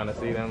 I ain't trying to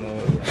see them.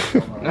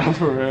 Not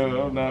for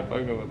real. I'm not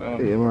fucking with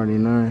them. Yeah, I'm already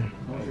 9.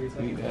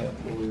 See that.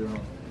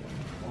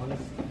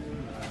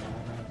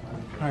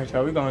 Alright,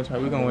 y'all, we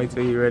gonna wait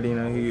till he ready, you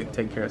know, he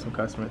take care of some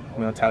customers.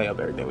 We gonna tally up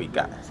everything we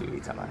got. See what he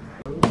talking about.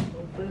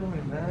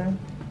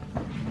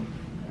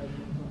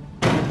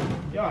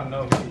 Y'all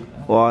know me.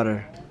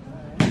 Water.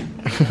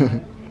 2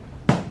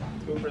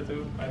 for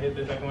 2. I hit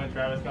the second one,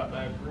 Travis got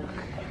back free.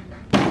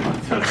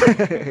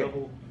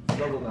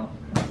 Double now.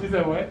 You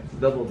said what? It's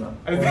double now.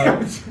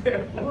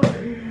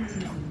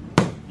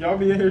 Y'all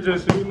be in here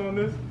just shooting on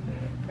this?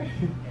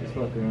 Just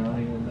fucking around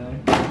here and there.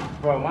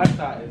 Bro, my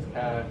shot is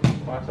cash.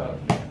 Watch out.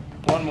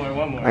 One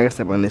more. I can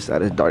step on this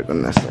side. It's dark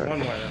on that side. One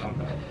more, then I'm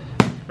done.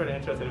 For the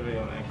interest of the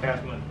video, man.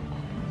 Cash money.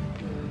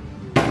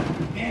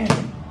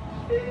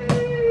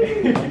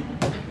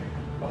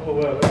 Oh,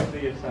 well, let's see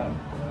your shot.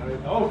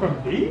 Oh,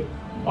 from deep?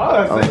 Oh,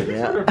 that's it. You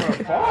shot it from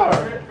far.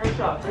 First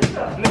shot.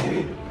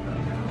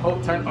 Oh,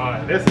 turn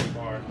on. This is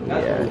far.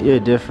 Yeah, you're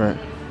different.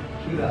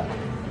 Shoot that.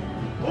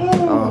 Ooh.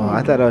 Oh,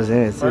 I thought I was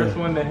in it too. First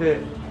one to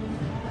hit.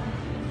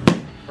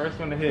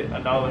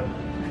 $1.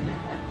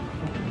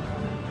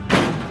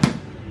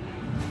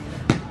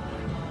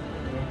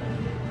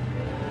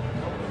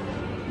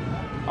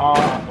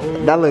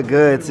 Oh, That looked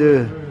good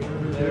too.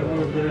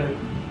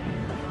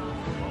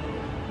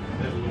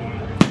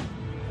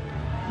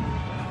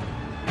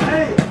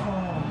 Hey!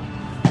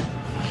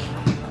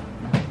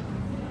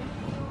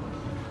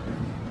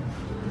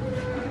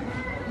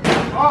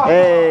 Oh.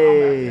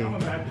 Hey. I'm a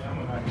match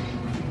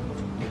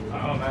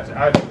it.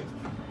 I do it.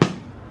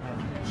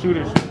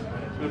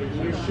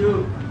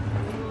 Shoot.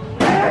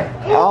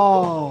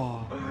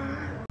 Oh.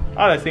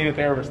 I'd have seen if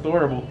they were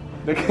restorable.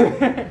 They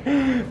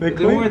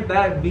weren't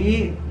that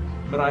beat,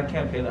 but I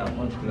can't pay that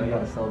much because I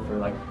gotta sell for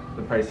like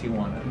the price he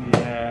wanted.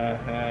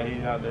 Yeah,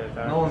 he's out there.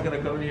 No one's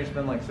gonna come in here and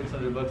spend like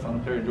 $600 on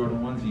a pair of Jordan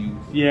 1s you use.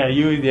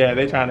 Yeah,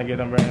 they trying to get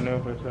them brand new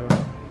for sure.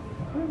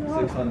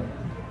 600.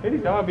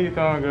 Y'all be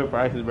throwing good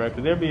prices, bro.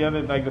 Cause there be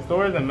other like the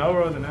stores in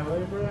Melrose and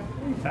LA, bro.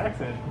 They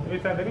taxing. They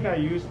got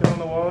used shit on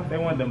the wall. They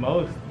want the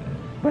most.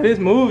 But it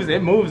moves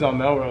on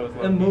Melrose.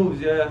 It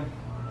moves, yeah.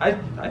 I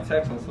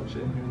tax on some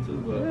shit in here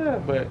too, but yeah,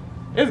 but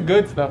it's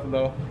good stuff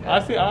though.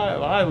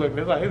 I look.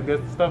 It's like it's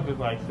good stuff. Is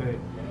like shit.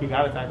 He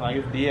got a tackle like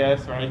it's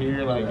DS right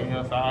here, like in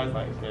your size,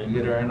 like straight. You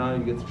get it right now,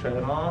 you get to try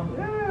it on.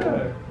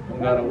 Yeah. You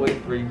gotta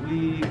wait 3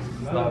 weeks,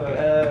 stock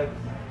X.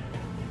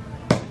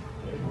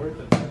 It's worth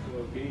the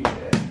tackle be.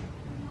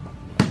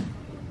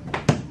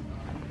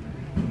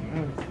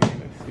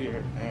 Let's see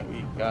here. And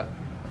we got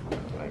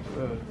like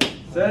little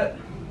Set.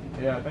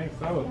 yeah, I think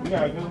so. We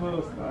got a good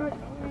little stack.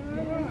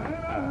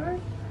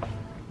 Alright.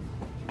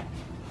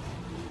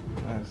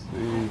 Let's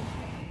see.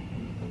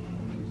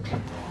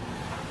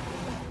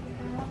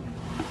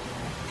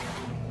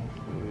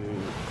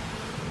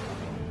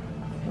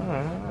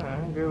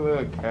 Alright, good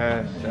little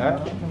cash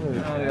shot. Oh,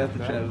 you got the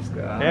Travis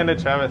Scott. And the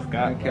Travis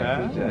Scott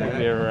cash. You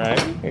get it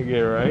right. You get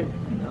it right.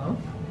 No.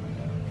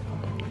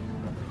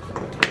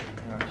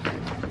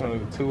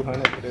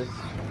 200 for this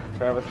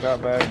Travis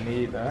Scott bag.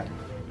 Need that.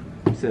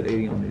 You said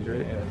 80 on these,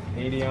 right? Yeah,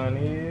 80 on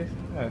these.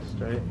 That's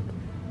straight.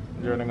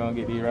 Jordan gonna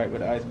get these right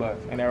with the ice box.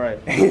 Ain't that right?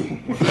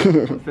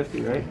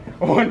 150, right?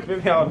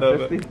 150 on the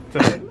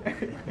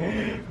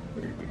 150?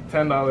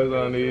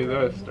 $10 on these.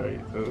 That's straight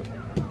too.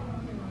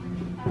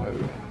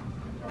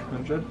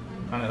 100?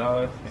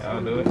 $100. Yeah,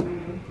 I'll do it.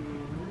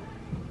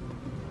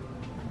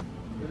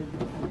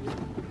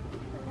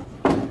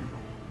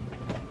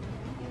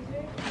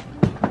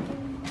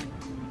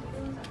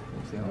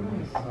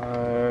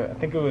 I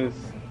think it was.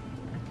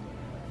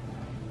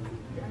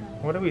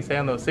 What did we say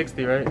on those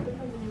 60, right?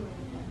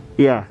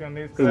 Yeah. On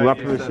these? It was rock,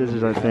 paper,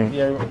 scissors, I think.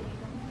 Yeah,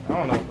 I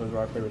don't know if it was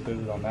rock, paper,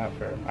 scissors on that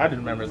for. I just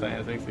remember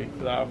saying 60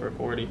 because I offered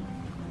 40.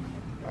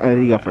 I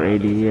think you got for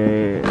 80.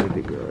 Yeah. I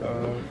think you're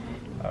right.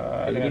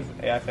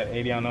 I said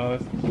 80 on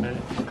those.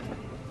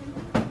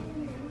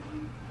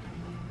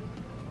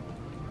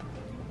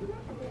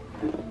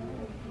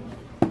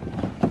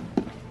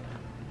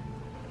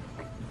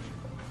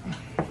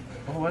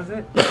 What was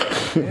it?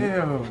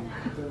 Ew.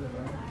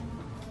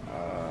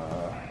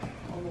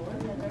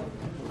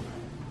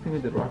 I think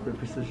we did rock,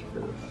 paper, scissors for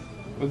this.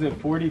 Was it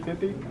 40,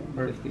 50?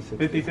 Or 50, 60.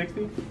 50,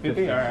 60?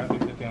 50? Alright, I'll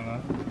do 50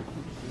 on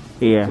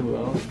Yeah. Too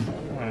well.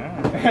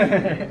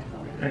 that.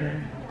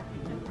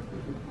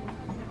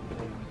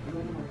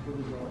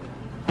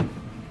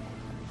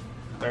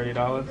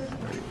 $30.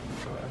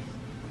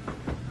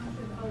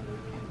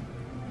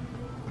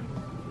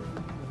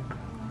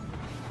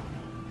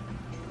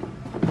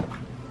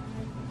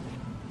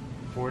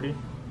 $40. 40?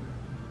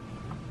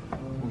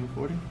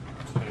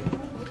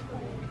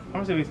 How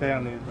much did we say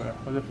on these, bro?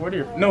 Was it 40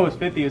 or no? It was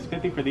 50. It was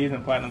 50 for these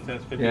and platinum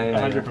says 50. Yeah,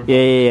 100 for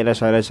Yeah.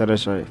 That's right.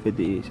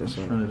 50 each. That's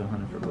right. 100 to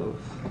 100 for both.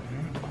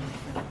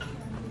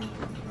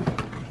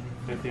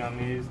 50 on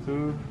these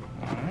too.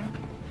 Alright.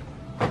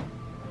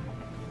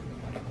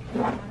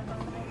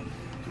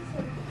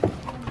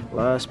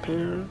 Last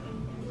pair.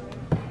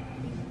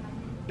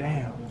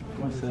 Damn.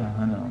 What's that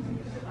 100 on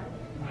these?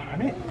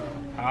 100?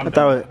 I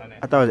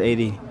thought it was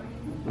 80.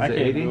 I it can't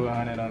 80? do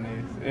 100 on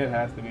these. It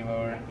has to be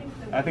lower.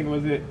 I think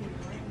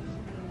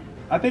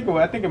I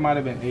think it might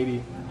have been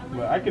 80,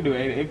 but I could do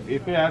 80.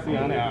 If it has to be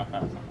 100, I'll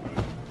pass.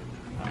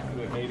 I'll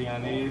do 80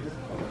 on these. Is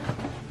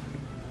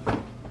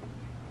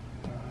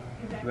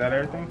that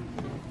everything?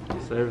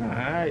 Yes, everything. All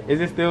right.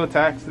 Is it still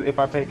taxed if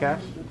I pay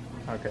cash?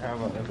 Okay. How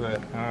about that?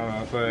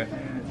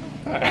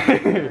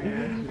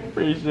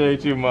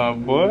 Appreciate you, my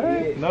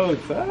boy. No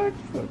tax.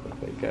 If I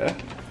pay cash.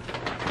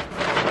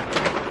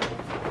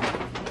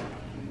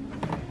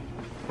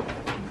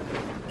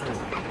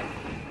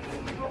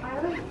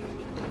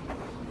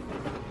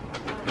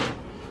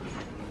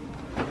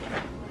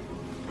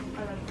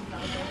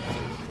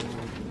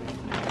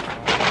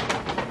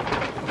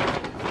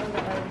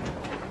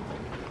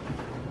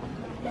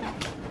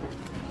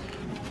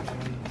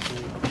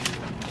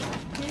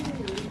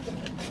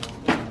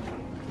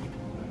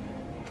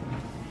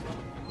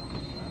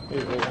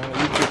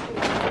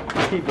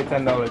 Keep the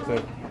 $10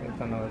 tip.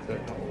 $10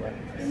 tip.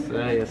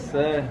 Yes,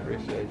 sir.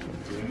 Appreciate you.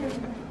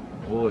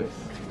 Boys.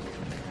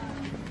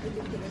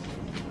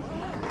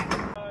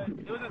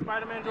 It was a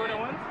Spider-Man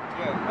Jordan 1s?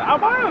 Yeah. I'll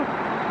buy them.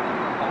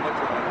 How much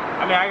are they?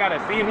 I mean, I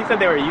gotta see them. He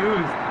said they were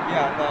used.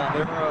 Yeah, no,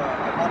 they were,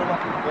 I bought them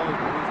off of gold.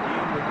 It was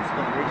new with this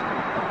coloration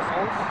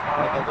soles.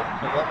 Like the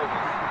level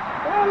was.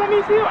 Well, let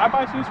me see them. I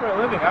buy shoes for a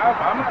living.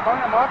 I'm not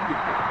buying them off you.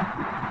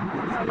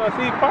 I'm gonna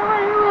see. Park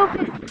right here real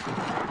quick.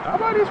 I'll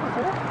buy this for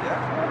 $4. Yeah.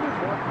 I'll buy this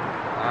for $4.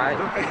 Alright.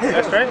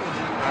 That's straight.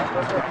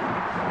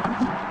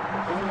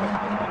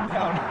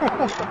 Down.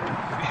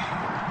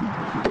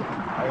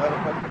 I got a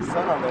fucking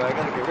sun on there. I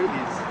gotta get rid of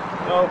these.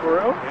 Oh, for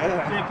real?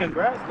 Yeah. Hey,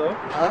 congrats, though.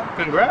 Huh?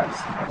 Congrats.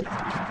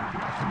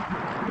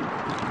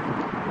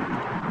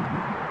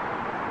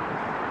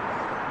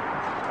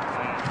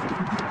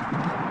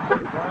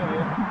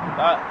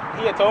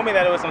 He had told me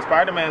that it was some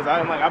Spider-Mans.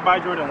 I'm like, I buy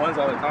Jordan 1s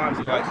all the time.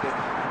 So like,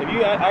 if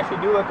you actually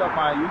do look up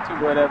my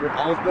YouTube or whatever,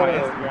 I was my gonna-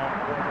 Instagram.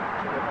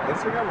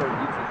 Instagram or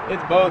YouTube?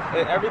 It's both.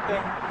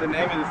 Everything. The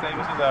name is the same.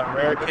 This is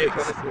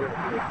rarekiqs.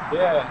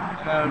 Yeah.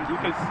 And you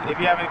could, if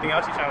you have anything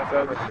else you're trying to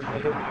sell, just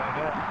hit me on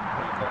that. Yeah.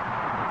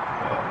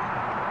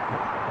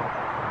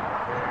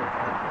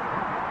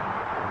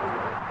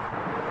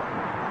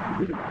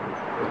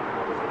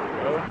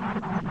 bro.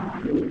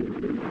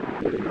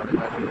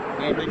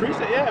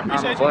 Appreciate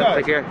you guys.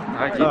 Take care.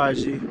 Alright,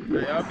 G.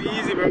 Y'all be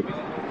easy, bro.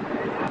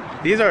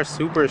 These are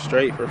super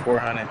straight for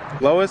 400.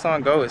 Lowest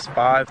on Go is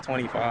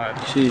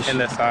 525 in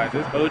this size.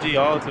 This OG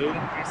all too.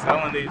 I'm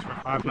selling these for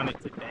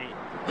 500 today.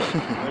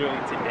 Literally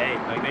today.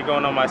 Like they're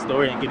going on my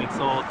story and getting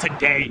sold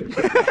today.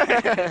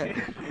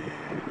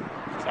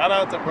 Shout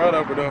out to bro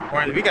though for doing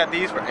 400. We got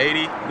these for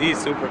 80. These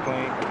super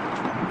clean.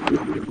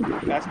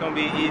 That's gonna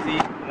be easy.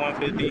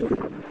 150.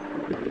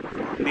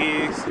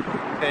 These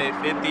pay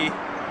 50.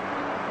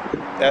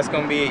 That's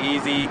gonna be an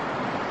easy.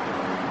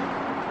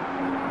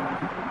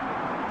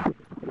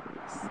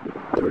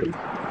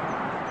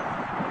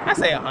 I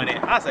say 100.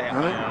 I say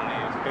 100 on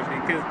these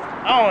because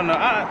I don't know.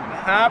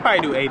 I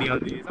probably do 80 on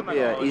these. I'm not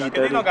gonna easy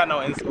 30. They don't got no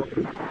insole.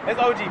 It's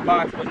OG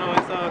box, but no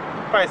insole.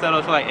 Probably sell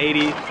those for like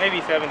 80,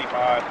 maybe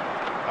 75.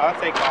 I'll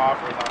take my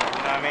offers on it.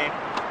 You know what I mean?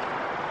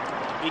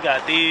 We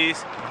got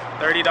these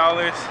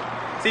 $30.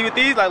 See with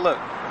these, like, look,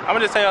 I'm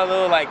gonna just tell you a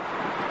little like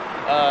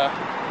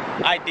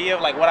idea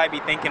of like what I'd be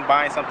thinking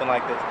buying something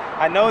like this.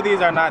 I know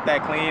these are not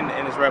that clean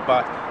in this red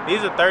box.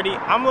 These are 30.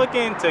 I'm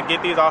looking to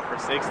get these off for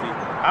 60.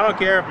 I don't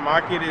care if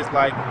market is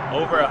like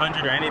over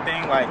 100 or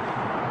anything. Like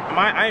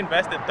I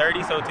invested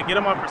 30, so to get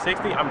them off for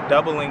 60, I'm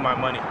doubling my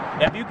money.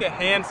 If you could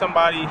hand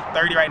somebody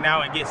 30 right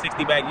now and get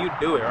 60 back, you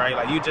do it, right?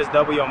 Like you just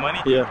double your money.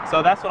 Yeah.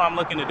 So that's what I'm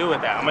looking to do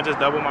with that. I'm gonna just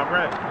double my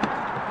bread.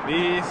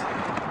 These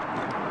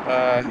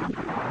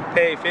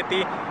pay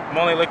 50. I'm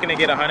only looking to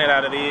get 100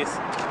 out of these.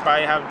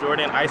 Probably have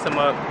Jordan ice them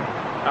up.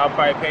 I'll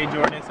probably pay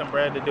Jordan some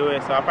bread to do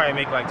it, so I'll probably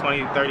make like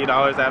 $20,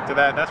 $30 after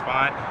that. That's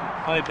fine.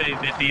 Only pay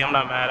 50. I'm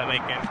not mad at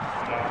making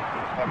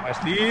that much.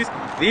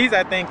 These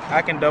I think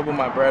I can double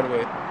my bread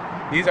with.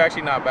 These are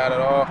actually not bad at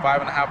all.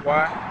 5.5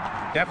 wide.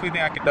 Definitely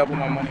think I could double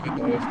my money with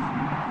those,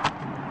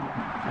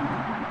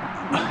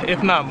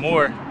 if not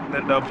more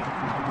than double.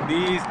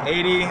 These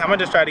 80. I'm gonna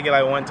just try to get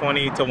like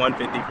 120 to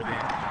 150 for these.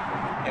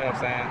 You know what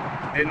I'm saying?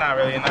 They're not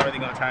really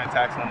gonna try and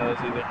tax on those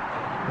either.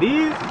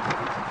 These,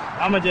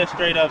 I'm gonna just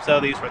straight up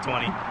sell these for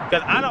 20.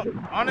 Because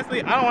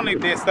honestly, I don't want to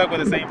get stuck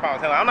with the same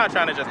problem. I'm not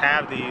trying to just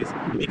have these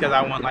because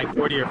I want like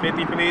 40 or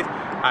 50 for these.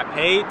 I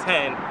paid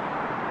 10.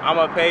 I'm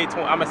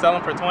gonna sell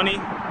them for 20.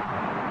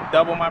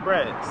 Double my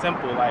bread.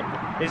 Simple. Like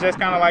it's just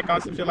kind of like on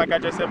some shit like I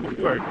just said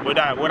before. Would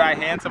I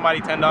hand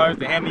somebody $10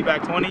 to hand me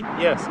back 20?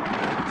 Yes.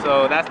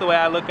 So that's the way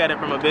I look at it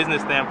from a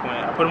business standpoint.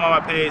 I put them on my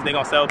page. They're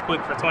gonna sell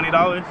quick for $20,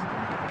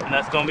 and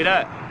that's gonna be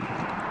that.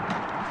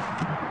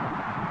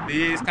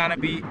 These kind of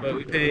beat, but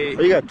we paid.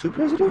 Oh, you got 2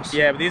 pairs of those?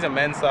 Yeah, but these are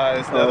men's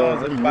size. The other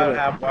ones are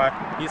 5.5 wide.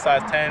 These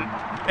size 10.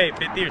 Paid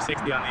 50 or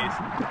 60 on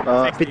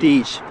these. 50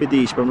 each. 50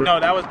 each, remember? No,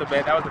 that was the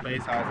base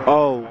size.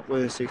 Oh,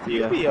 well, 60.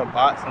 You be a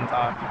bot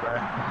sometimes, bro.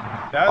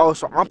 Oh,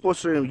 so I'm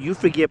supposed to. You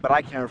forget, but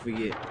I can't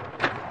forget.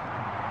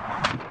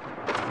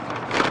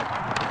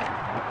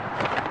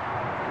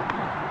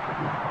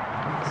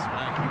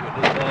 Smack you with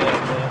this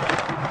bag, bro.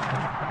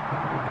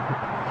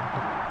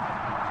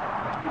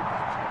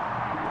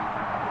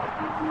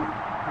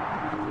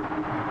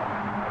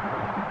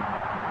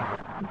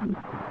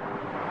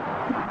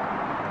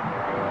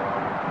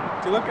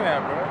 What you looking at,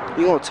 bro?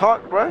 You gonna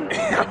talk, bro?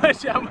 How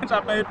much I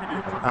paid for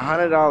this?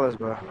 $100,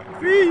 bro.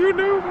 See, you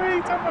knew, man. What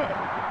you talking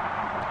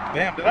about?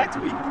 Damn, did I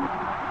tweak?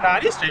 Nah,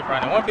 these straight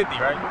running. 150,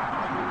 right?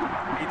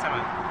 What you talking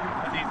about?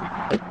 That's easy.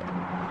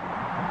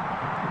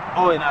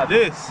 Oh, and now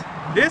this,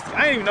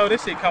 I didn't even know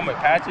this shit come with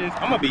patches.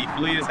 I'm gonna be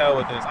flea as hell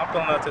with this. I'm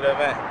pulling up to the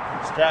event,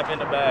 strap in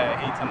the bag.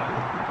 He talking about,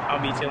 I'm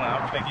gonna be chilling.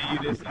 I'm gonna give you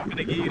this. I'm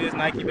gonna give you this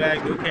Nike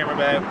bag, new camera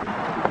bag.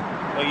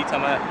 What you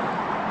talking about?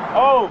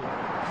 Oh,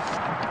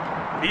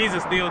 these are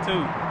still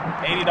too.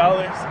 $80.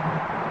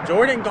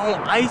 Jordan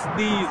gonna ice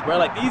these, bro.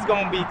 Like these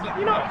gonna be,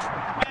 you know,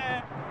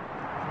 man.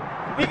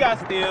 We got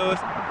steals.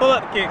 Pull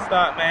up the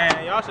Kickstock,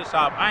 man. Y'all should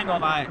shop. I ain't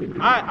gonna lie.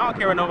 I don't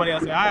care what nobody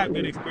else says. I have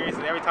good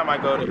experiences every time I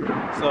go there.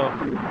 So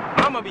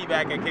I'm gonna be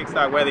back at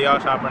Kickstock whether y'all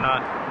shop or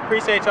not.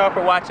 Appreciate y'all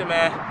for watching,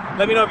 man.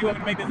 Let me know if you want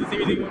me to make this a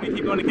series. If you want me to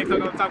keep going to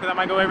Kickstock all the time, because I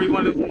might go every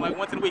one of them, like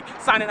once in a week.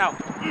 Signing out.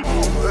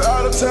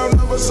 Out of town,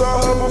 never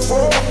saw her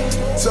before.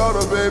 Told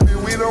her, baby,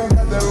 we don't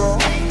got that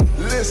long.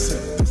 Listen,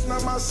 it's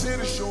not my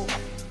city show.